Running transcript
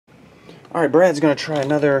Alright, Brad's going to try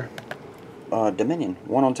another Dominion.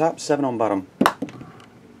 1 on top, 7 on bottom.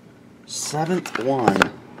 7th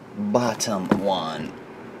one, bottom one.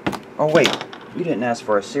 Oh wait, you didn't ask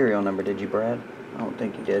for a serial number, did you, Brad? I don't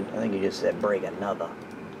think you did. I think you just said break another.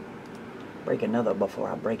 Break another before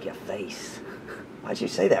I break your face. Why'd you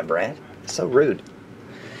say that, Brad? It's so rude.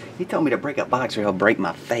 He told me to break a box or he'll break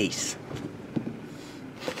my face.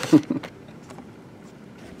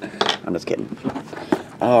 I'm just kidding.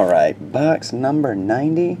 Alright, box number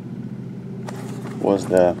 90 was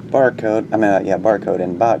the barcode. Barcode,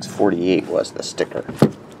 and box 48 was the sticker.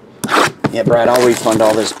 Yeah, Brad, I'll refund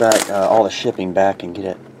all this back, all the shipping back, and get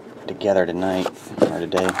it together tonight, or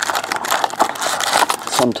today.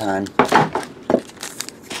 Sometime.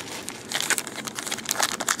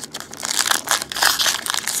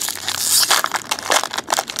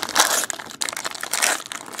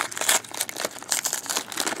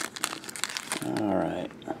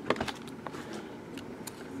 Alright.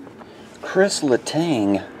 Chris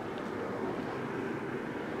Letang.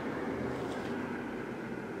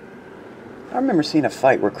 I remember seeing a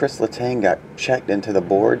fight where Chris Letang got checked into the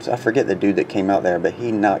boards. I forget the dude that came out there, but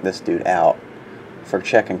he knocked this dude out for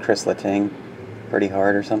checking Chris Letang pretty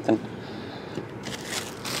hard or something.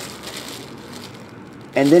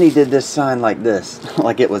 And then he did this sign like this,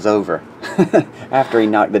 like it was over, after he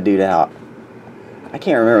knocked the dude out. I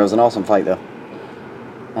can't remember. It was an awesome fight, though.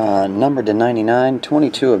 Numbered to 99,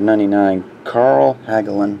 22 of 99, Carl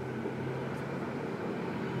Hagelin.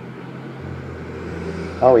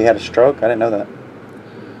 Oh, he had a stroke? I didn't know that.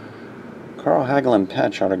 Carl Hagelin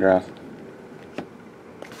patch autograph.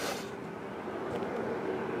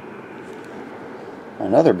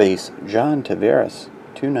 Another base, John Tavares,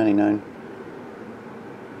 $2.99.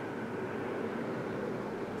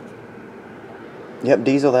 Yep,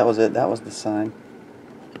 Diesel, that was it. That was the sign.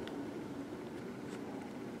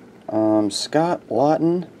 Scott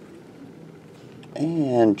Lawton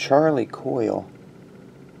and Charlie Coyle.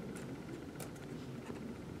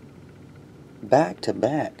 Back to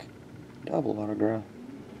back. Double autograph.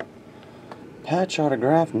 Patch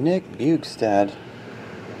autograph, Nick Bugstad.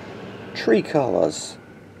 Tree colors.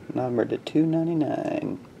 Numbered to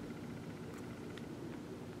 $2.99.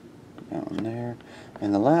 That one there.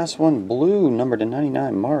 And the last one, blue, numbered to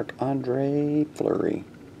 99, Marc-Andre Fleury.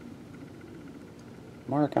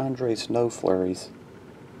 Marc-Andre Snow Flurries.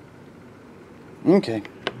 Okay.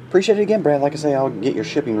 Appreciate it again, Brad. Like I say, I'll get your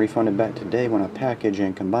shipping refunded back today when I package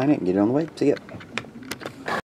and combine it and get it on the way. See ya.